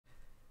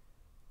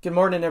Good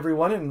morning,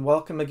 everyone, and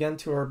welcome again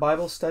to our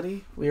Bible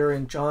study. We are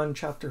in John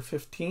chapter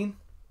 15.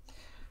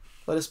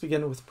 Let us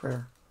begin with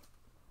prayer.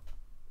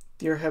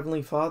 Dear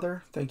Heavenly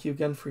Father, thank you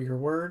again for your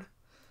word.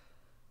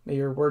 May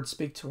your word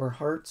speak to our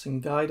hearts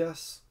and guide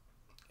us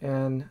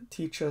and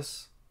teach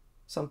us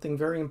something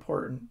very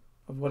important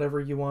of whatever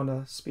you want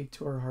to speak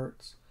to our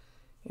hearts.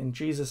 In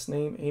Jesus'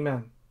 name,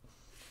 amen.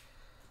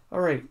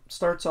 All right,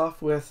 starts off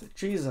with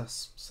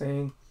Jesus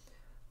saying,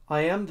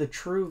 I am the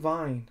true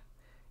vine,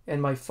 and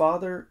my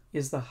Father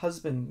is the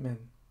husbandman.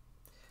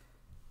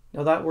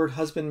 Now that word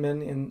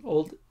husbandman in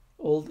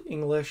Old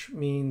English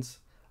means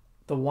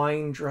the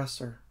wine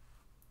dresser.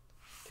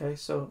 Okay,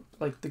 so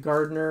like the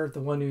gardener, the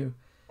one who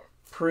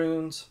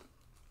prunes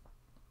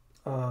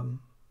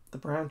the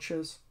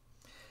branches.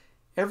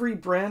 Every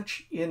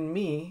branch in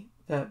me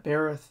that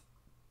beareth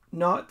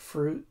not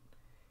fruit,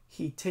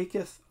 he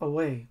taketh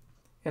away.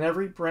 And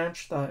every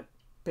branch that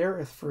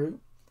beareth fruit,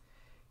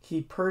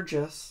 he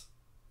purgeth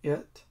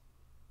it,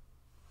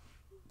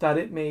 that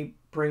it may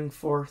bring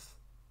forth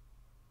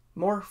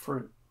more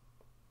fruit.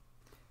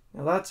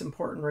 Now that's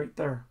important right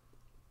there.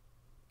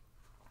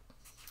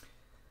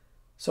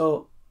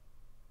 So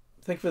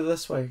think of it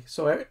this way.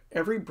 So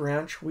every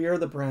branch, we are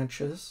the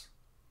branches,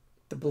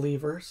 the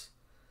believers.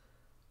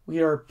 We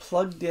are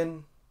plugged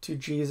in to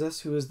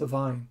Jesus, who is the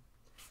vine.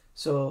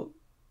 So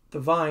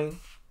the vine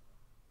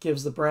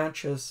gives the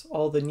branches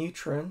all the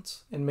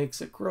nutrients and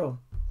makes it grow.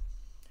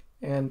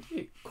 And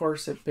of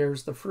course it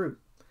bears the fruit.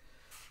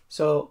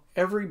 So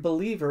every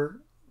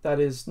believer that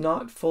is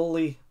not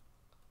fully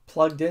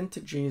plugged into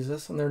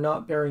Jesus and they're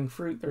not bearing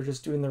fruit, they're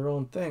just doing their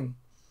own thing,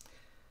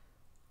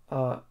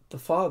 God the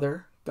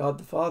Father,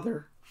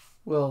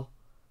 will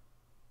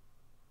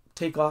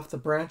take off the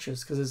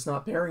branches because it's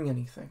not bearing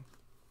anything.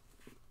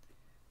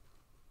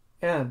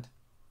 And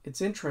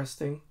it's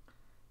interesting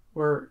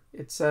where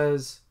it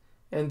says,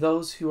 and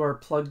those who are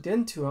plugged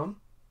into him,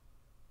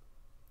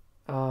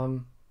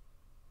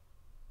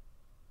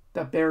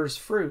 that bears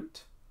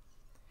fruit,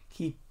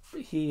 he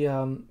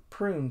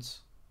prunes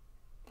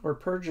or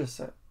purges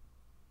it.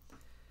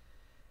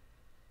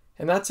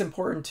 And that's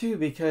important too,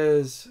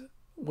 because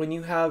when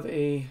you have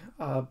a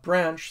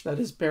branch that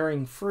is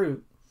bearing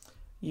fruit,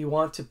 you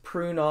want to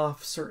prune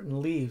off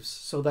certain leaves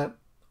so that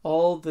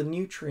all the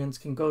nutrients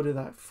can go to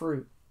that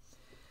fruit.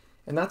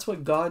 And that's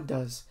what God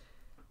does.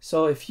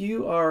 So if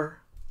you are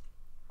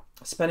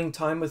spending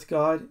time with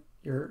God,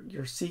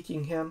 you're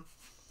seeking him,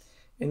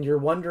 and you're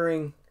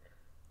wondering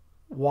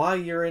why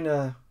you're in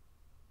a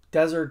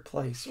desert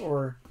place,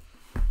 or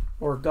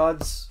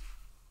God's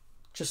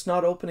just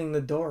not opening the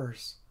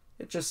doors.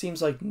 It just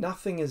seems like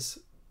nothing is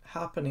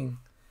happening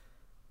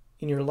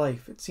in your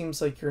life. It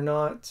seems like you're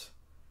not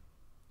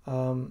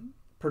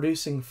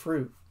producing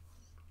fruit,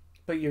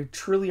 but you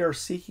truly are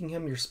seeking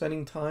him, you're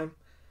spending time.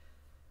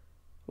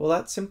 Well,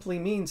 that simply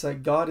means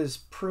that God is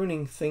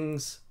pruning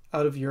things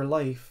out of your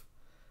life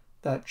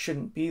that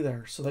shouldn't be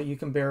there so that you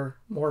can bear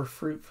more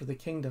fruit for the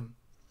kingdom.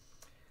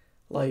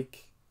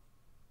 Like,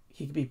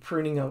 he could be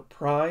pruning out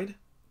pride.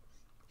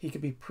 He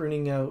could be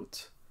pruning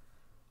out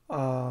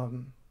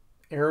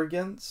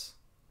arrogance.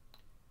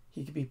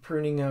 He could be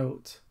pruning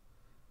out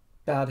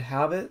bad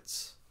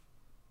habits.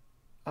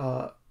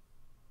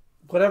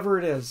 Whatever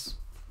it is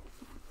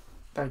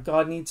that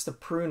God needs to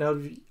prune out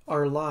of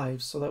our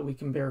lives so that we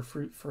can bear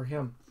fruit for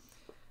him.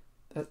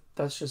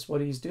 That's just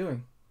what he's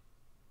doing.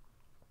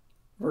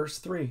 Verse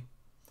 3.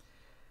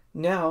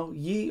 Now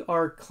ye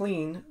are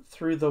clean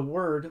through the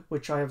word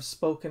which I have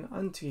spoken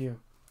unto you.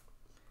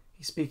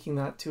 He's speaking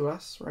that to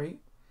us, right?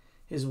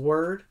 His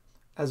word,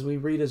 as we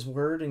read his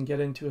word and get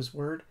into his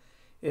word,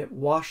 it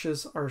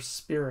washes our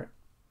spirit.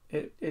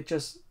 It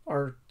just,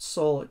 our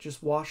soul, it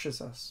just washes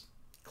us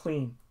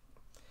clean.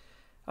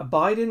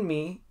 Abide in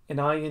me,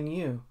 and I in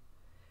you.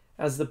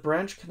 As the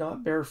branch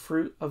cannot bear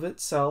fruit of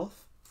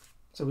itself,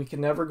 so we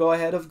can never go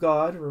ahead of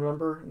God.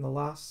 Remember in the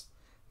last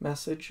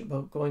message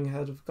about going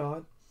ahead of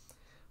God,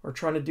 or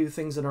trying to do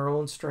things in our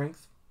own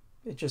strength.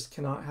 It just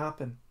cannot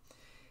happen.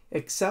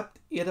 Except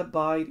it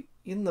abide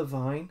in the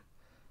vine,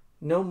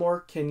 no more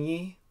can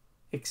ye,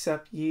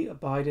 except ye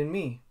abide in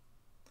me.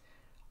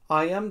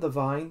 I am the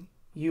vine,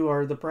 you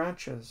are the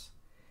branches.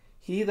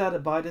 He that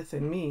abideth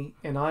in me,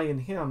 and I in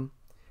him,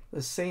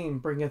 the same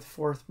bringeth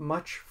forth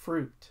much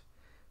fruit.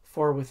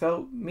 For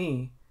without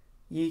me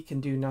ye can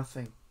do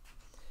nothing.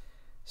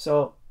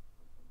 So,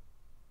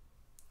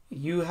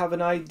 you have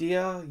an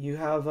idea, you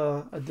have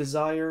a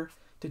desire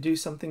to do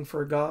something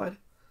for God,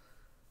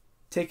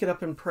 take it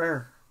up in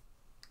prayer.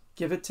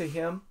 Give it to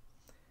him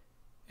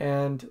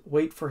and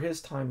wait for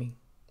his timing.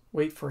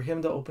 Wait for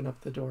him to open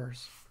up the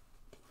doors.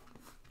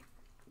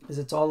 Because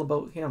it's all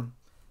about him,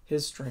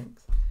 his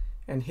strength,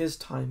 and his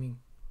timing.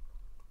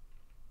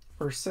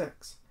 Verse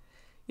 6.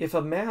 If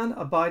a man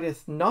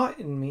abideth not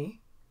in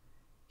me,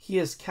 he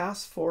is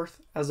cast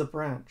forth as a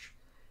branch,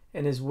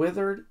 and is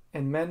withered,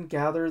 and men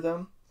gather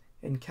them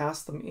and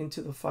cast them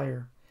into the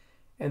fire,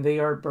 and they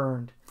are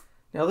burned.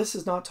 Now this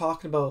is not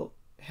talking about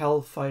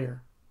hell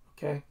fire,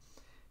 okay?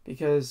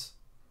 Because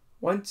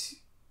once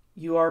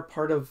you are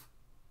part of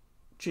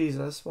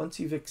Jesus, once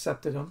you've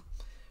accepted him,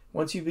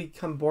 once you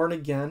become born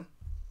again,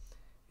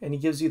 and he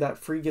gives you that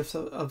free gift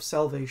of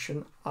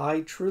salvation,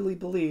 I truly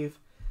believe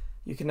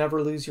you can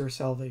never lose your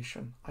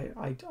salvation.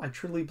 I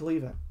truly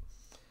believe it.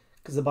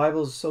 Because the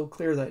Bible is so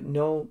clear that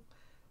no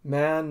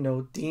man,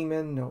 no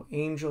demon, no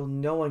angel,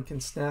 no one can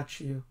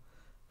snatch you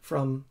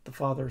from the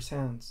Father's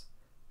hands.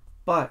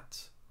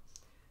 But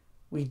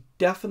we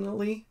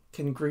definitely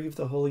can grieve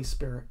the Holy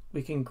Spirit.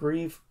 We can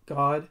grieve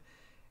God,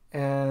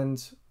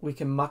 and we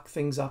can muck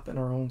things up in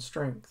our own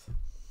strength.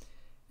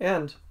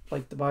 And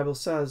like the Bible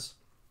says,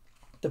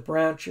 the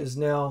branch is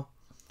now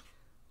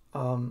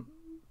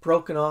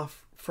broken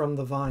off from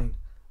the vine.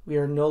 We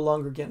are no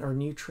longer getting our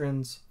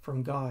nutrients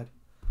from God.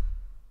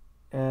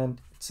 And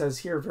it says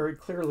here very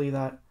clearly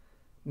that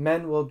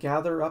men will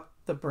gather up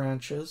the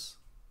branches,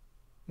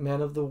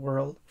 men of the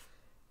world,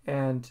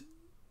 and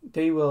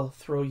they will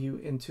throw you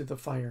into the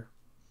fire.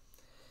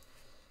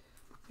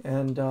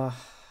 And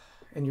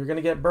you're going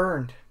to get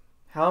burned.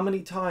 How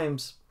many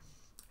times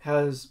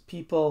has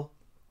people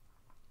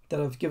that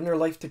have given their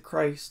life to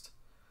Christ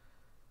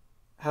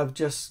have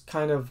just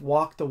kind of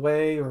walked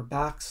away or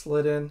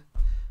backslidden?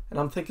 And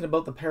I'm thinking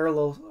about the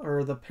parable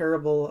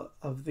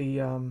of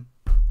the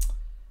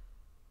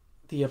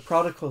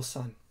prodigal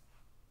son.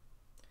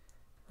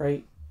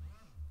 Right?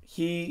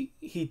 He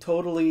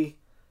totally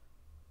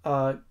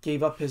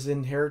gave up his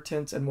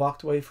inheritance and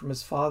walked away from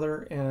his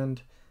father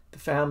and the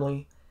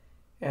family,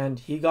 and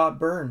he got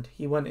burned.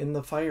 He went in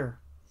the fire.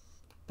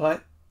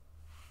 But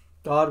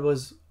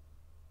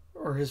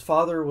his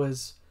father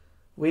was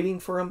waiting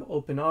for him,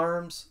 open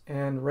arms,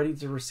 and ready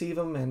to receive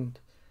him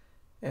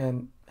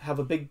and have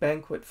a big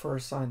banquet for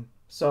his son.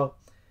 So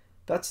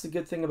that's the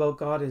good thing about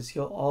God, is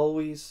he'll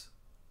always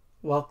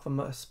welcome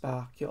us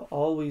back. He'll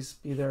always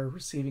be there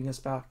receiving us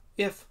back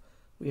if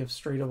we have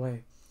strayed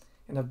away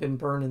and have been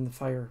burned in the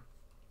fire.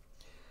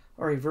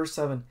 All right, verse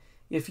 7.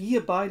 If ye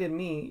abide in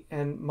me,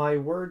 and my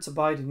words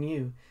abide in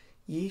you,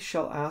 ye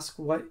shall ask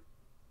what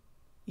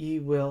ye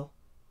will,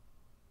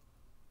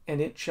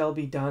 and it shall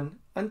be done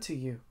unto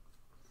you.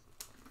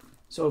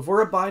 So if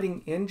we're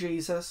abiding in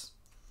Jesus,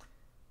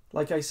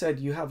 like I said,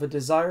 you have a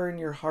desire in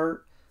your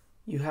heart,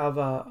 you have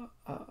a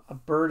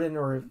burden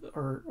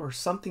or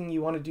something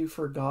you want to do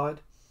for God,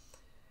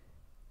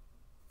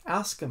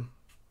 ask him.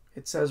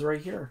 It says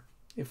right here,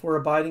 if we're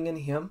abiding in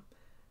him,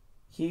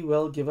 he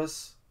will give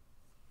us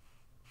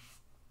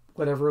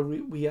whatever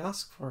we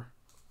ask for.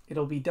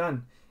 It'll be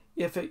done.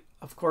 If it,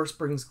 of course,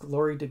 brings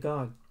glory to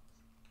God.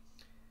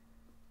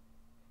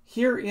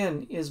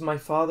 Herein is my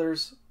Father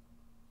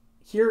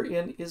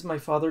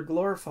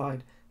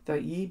glorified,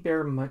 that ye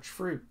bear much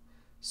fruit.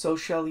 So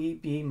shall ye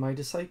be my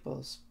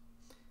disciples.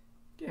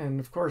 And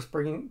of course,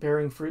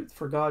 bearing fruit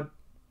for God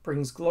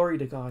brings glory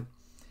to God.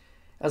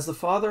 As the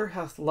Father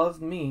hath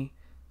loved me,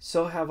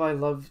 so have I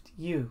loved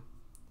you.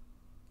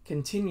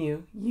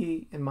 Continue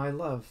ye in my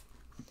love.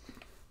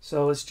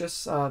 So it's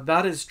just,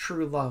 that is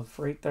true love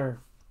right there.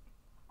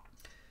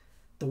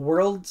 The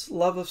world's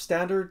love of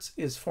standards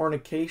is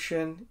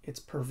fornication, it's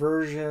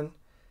perversion,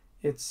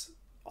 it's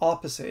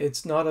opposite,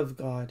 it's not of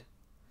God.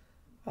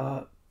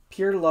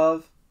 Pure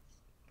love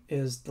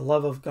is the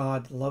love of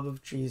God, the love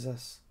of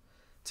Jesus,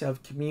 to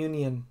have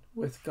communion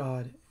with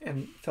God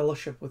and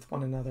fellowship with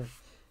one another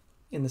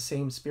in the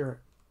same spirit.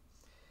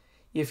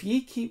 If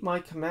ye keep my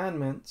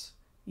commandments,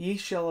 ye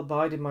shall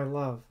abide in my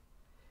love,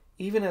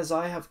 even as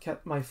I have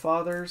kept my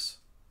Father's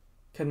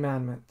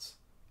commandments,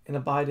 and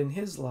abide in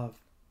his love.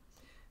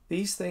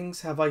 These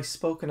things have I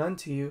spoken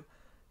unto you,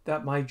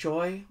 that my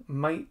joy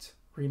might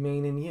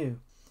remain in you,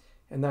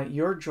 and that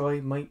your joy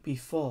might be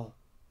full.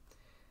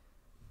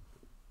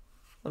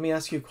 Let me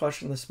ask you a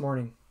question this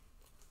morning.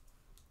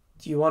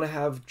 Do you want to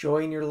have joy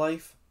in your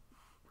life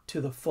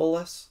to the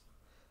fullest?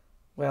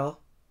 Well,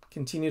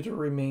 continue to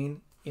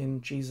remain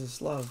in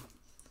Jesus' love.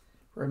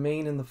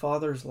 Remain in the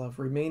Father's love.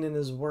 Remain in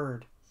his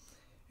word.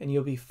 And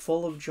you'll be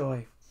full of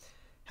joy.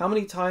 How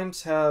many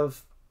times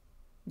have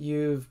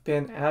you've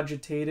been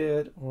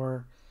agitated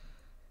or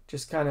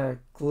just kind of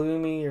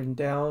gloomy and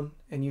down,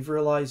 and you've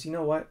realized, you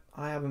know what,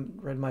 I haven't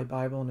read my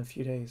Bible in a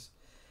few days,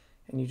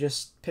 and you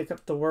just pick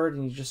up the word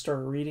and you just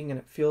start reading, and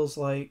it feels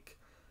like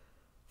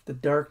the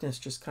darkness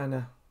just kind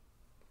of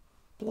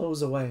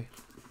blows away.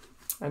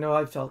 I know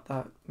I've felt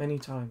that many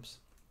times.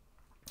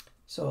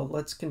 So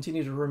let's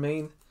continue to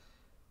remain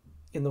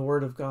in the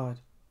word of God.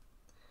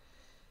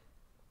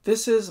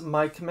 This is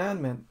my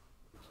commandment,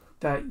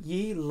 that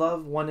ye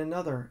love one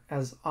another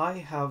as I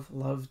have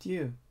loved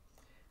you.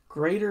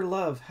 Greater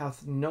love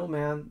hath no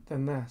man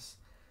than this,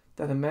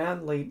 that a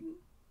man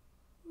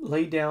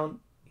lay down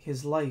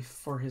his life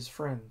for his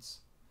friends.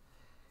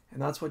 And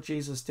that's what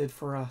Jesus did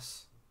for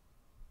us.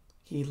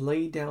 He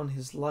laid down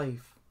his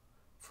life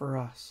for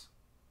us.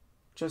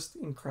 Just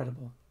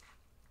incredible.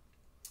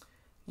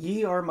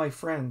 Ye are my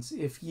friends,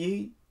 if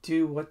ye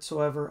do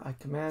whatsoever I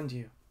command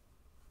you.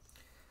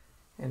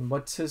 And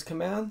what's his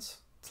commands?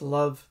 To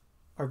love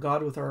our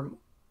God with all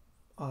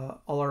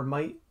our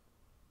might,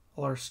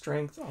 all our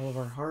strength, all of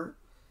our heart,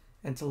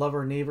 and to love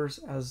our neighbors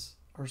as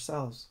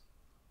ourselves.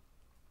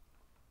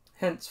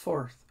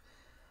 Henceforth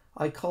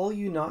I call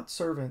you not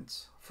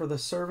servants, for the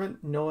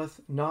servant knoweth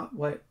not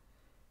what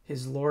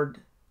his Lord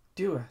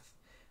doeth,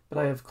 but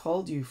I have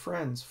called you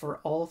friends, for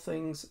all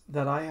things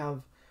that I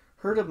have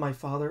heard of my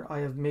Father I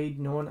have made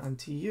known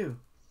unto you.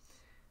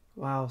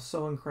 Wow,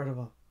 so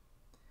incredible.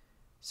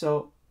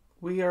 So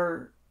we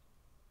are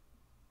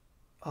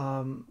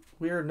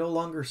no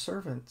longer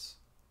servants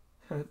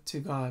to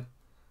God.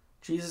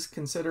 Jesus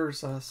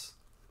considers us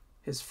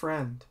his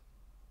friend.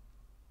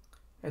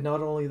 And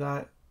not only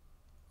that,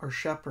 our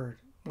shepherd,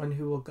 one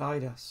who will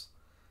guide us.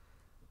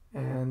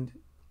 And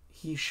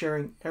he's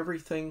sharing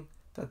everything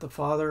that the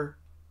Father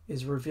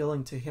is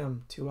revealing to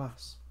him, to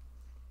us.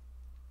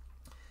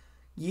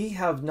 Ye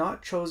have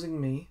not chosen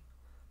me,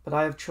 but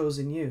I have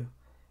chosen you,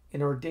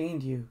 and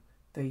ordained you,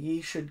 that ye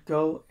should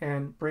go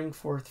and bring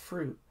forth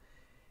fruit,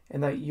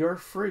 and that your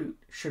fruit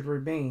should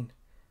remain,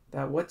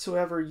 that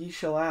whatsoever ye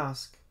shall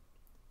ask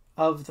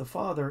of the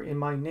Father in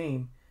my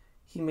name,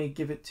 he may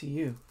give it to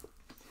you.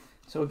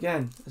 So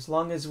again, as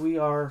long as we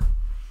are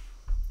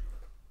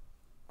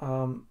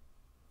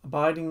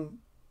abiding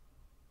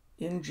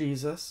in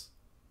Jesus,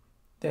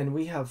 then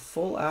we have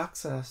full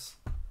access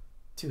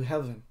to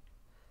heaven.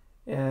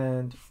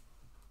 And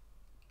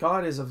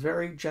God is a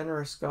very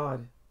generous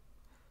God.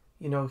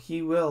 You know,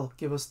 he will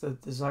give us the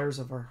desires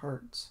of our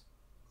hearts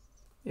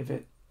if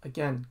it,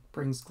 again,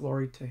 brings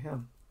glory to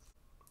him.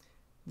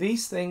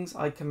 These things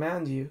I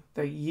command you,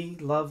 that ye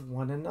love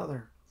one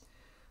another.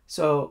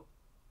 So,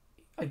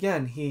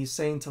 again, he's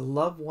saying to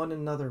love one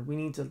another. We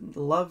need to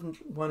love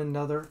one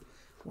another.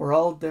 We're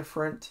all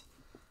different.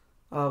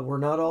 We're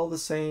not all the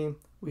same.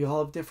 We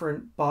all have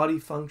different body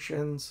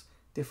functions,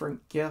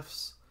 different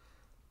gifts,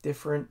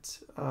 different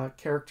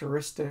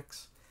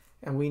characteristics,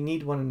 and we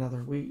need one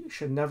another. We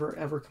should never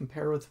ever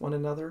compare with one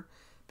another,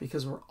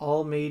 because we're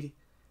all made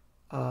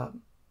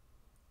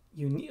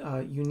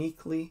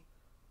uniquely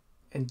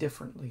and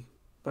differently.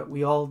 But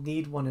we all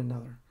need one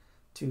another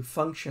to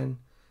function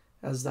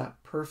as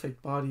that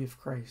perfect body of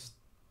Christ.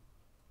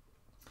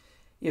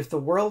 If the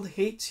world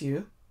hates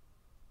you,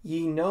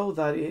 ye know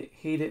that it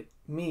hated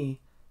me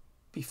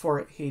before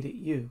it hated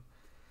you.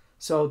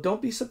 So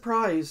don't be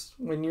surprised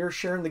when you're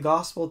sharing the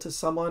gospel to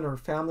someone or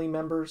family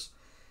members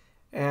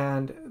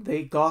and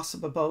they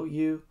gossip about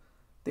you,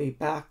 they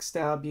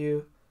backstab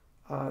you,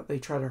 they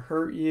try to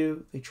hurt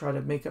you, they try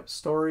to make up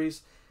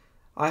stories.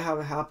 I have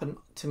it happen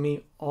to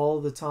me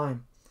all the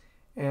time.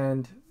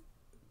 And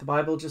the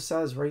Bible just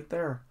says right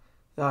there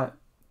that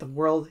the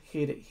world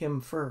hated him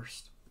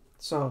first.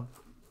 So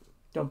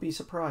don't be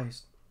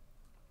surprised.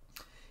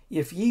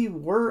 If ye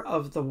were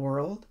of the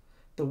world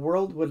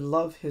would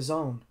love his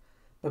own.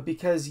 But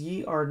because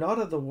ye are not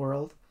of the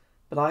world,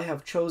 but I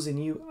have chosen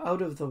you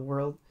out of the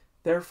world,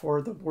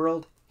 therefore the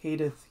world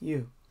hateth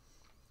you.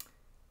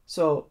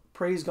 So,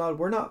 praise God,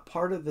 we're not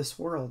part of this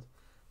world.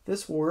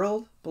 This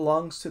world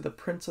belongs to the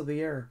prince of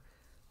the air,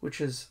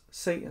 which is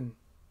Satan.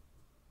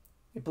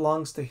 It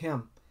belongs to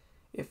him.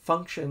 It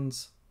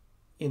functions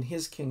in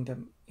his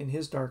kingdom, in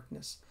his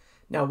darkness.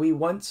 Now, we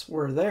once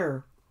were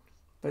there,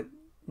 but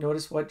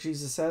notice what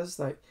Jesus says,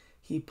 that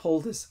he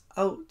pulled us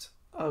out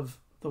of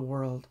the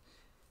world.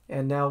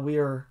 And now we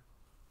are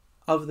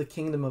of the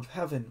kingdom of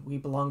heaven. We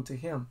belong to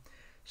him.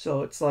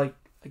 So it's like,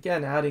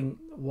 again, adding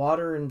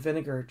water and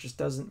vinegar, it just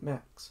doesn't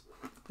mix.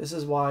 This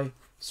is why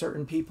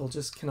certain people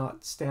just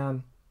cannot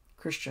stand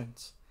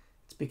Christians.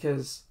 It's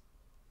because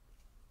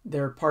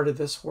they're part of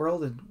this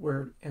world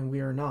and we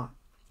are not.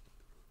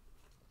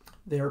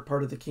 They are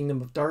part of the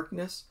kingdom of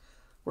darkness.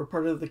 We're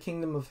part of the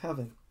kingdom of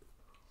heaven.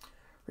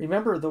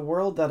 Remember the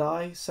word that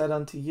I said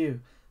unto you,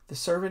 the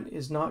servant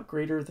is not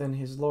greater than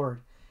his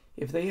Lord.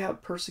 If they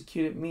have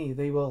persecuted me,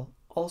 they will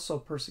also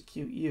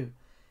persecute you.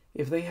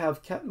 If they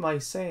have kept my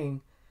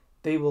saying,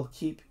 they will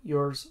keep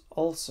yours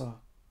also.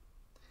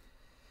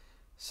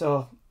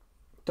 So,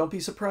 don't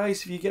be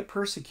surprised if you get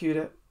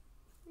persecuted.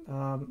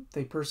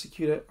 They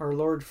persecuted our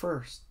Lord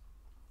first.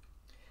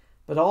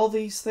 But all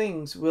these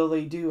things will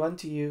they do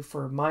unto you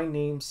for my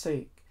name's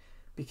sake,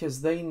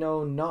 because they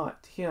know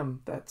not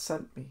him that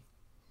sent me.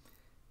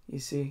 You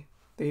see,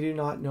 they do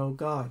not know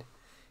God.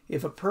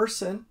 If a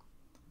person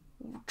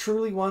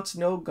truly wants to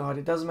know God,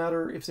 it doesn't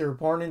matter if they're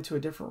born into a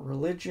different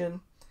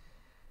religion.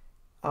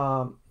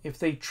 If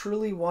they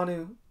truly want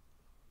to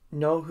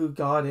know who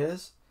God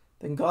is,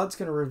 then God's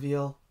going to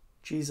reveal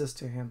Jesus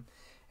to him.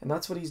 And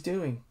that's what he's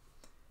doing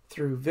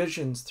through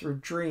visions, through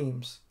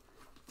dreams,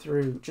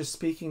 through just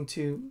speaking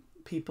to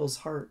people's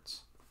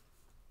hearts.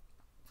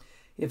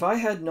 If I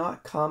had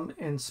not come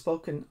and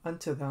spoken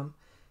unto them,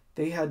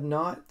 they had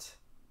not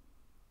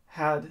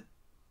had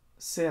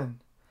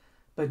sin.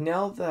 But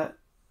now that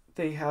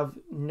they have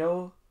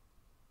no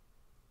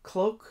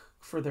cloak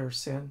for their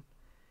sin.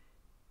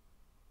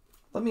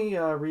 Let me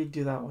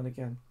redo that one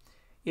again.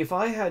 If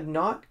I had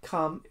not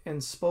come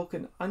and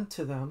spoken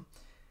unto them,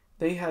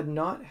 they had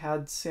not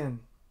had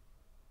sin.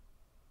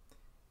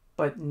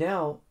 But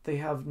now they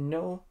have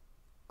no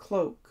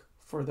cloak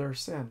for their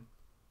sin.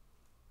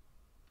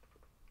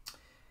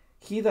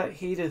 He that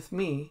hateth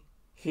me,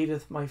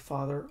 hateth my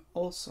Father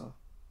also.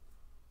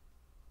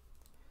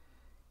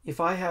 if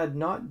I had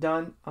not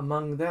done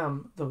among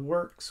them the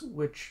works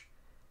which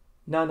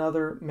none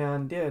other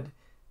man did,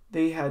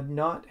 they had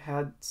not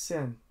had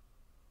sin.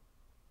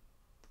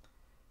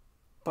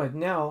 But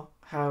now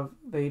have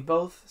they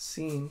both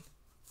seen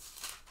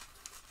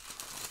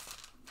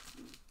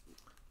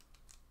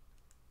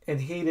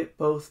and hated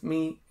both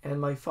me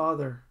and my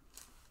Father.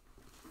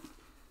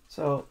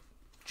 So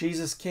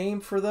Jesus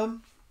came for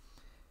them.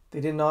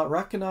 They did not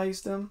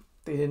recognize them.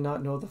 They did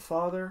not know the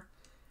Father.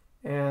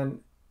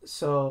 And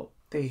so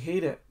they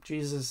hate it.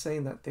 Jesus is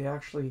saying that they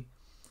actually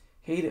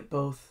hated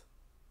both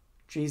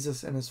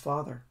Jesus and his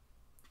Father.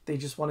 They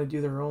just want to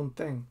do their own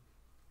thing.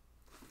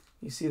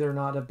 You see, they're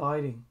not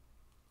abiding.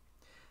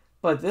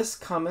 But this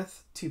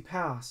cometh to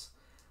pass,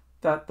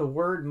 that the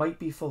word might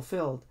be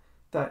fulfilled,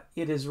 that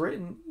it is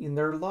written in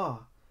their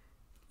law.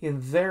 In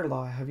their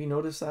law. Have you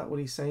noticed that, what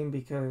he's saying?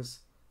 Because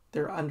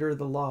they're under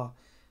the law.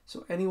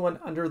 So anyone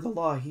under the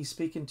law, he's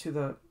speaking to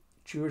the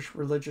Jewish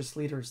religious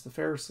leaders, the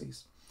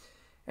Pharisees.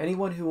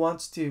 Anyone who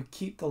wants to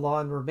keep the law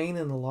and remain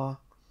in the law,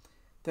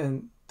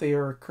 then they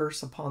are a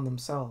curse upon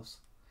themselves.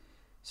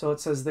 So it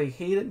says, they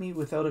hated me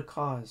without a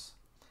cause.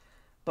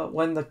 But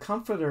when the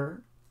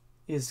Comforter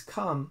is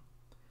come,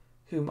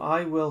 whom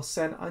I will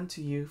send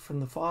unto you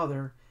from the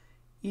Father,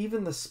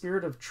 even the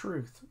Spirit of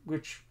truth,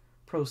 which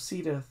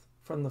proceedeth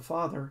from the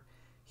Father,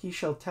 he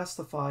shall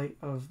testify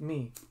of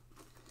me.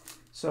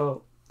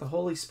 So the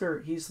Holy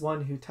Spirit, he's the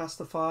one who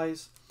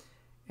testifies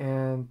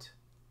and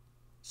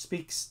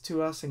speaks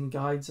to us and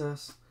guides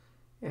us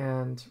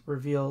and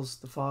reveals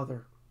the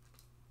Father.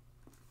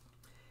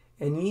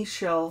 And ye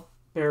shall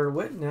bear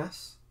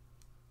witness,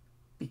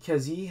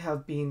 because ye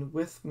have been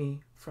with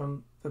me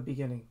from the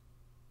beginning.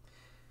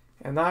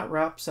 And that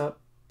wraps up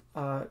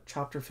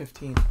chapter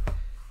 15.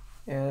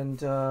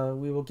 And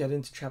we will get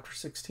into chapter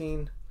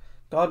 16,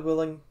 God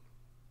willing,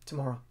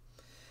 tomorrow.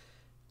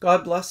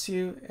 God bless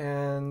you,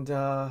 and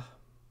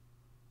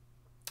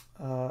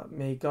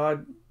may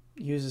God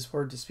use his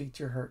word to speak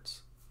to your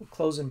hearts. We'll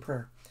close in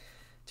prayer.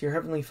 Dear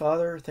Heavenly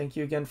Father, thank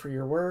you again for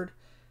your word,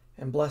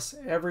 and bless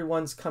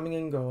everyone's coming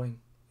and going,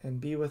 and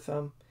be with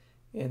them.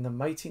 In the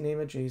mighty name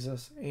of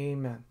Jesus,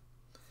 amen.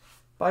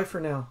 Bye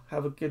for now.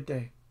 Have a good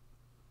day.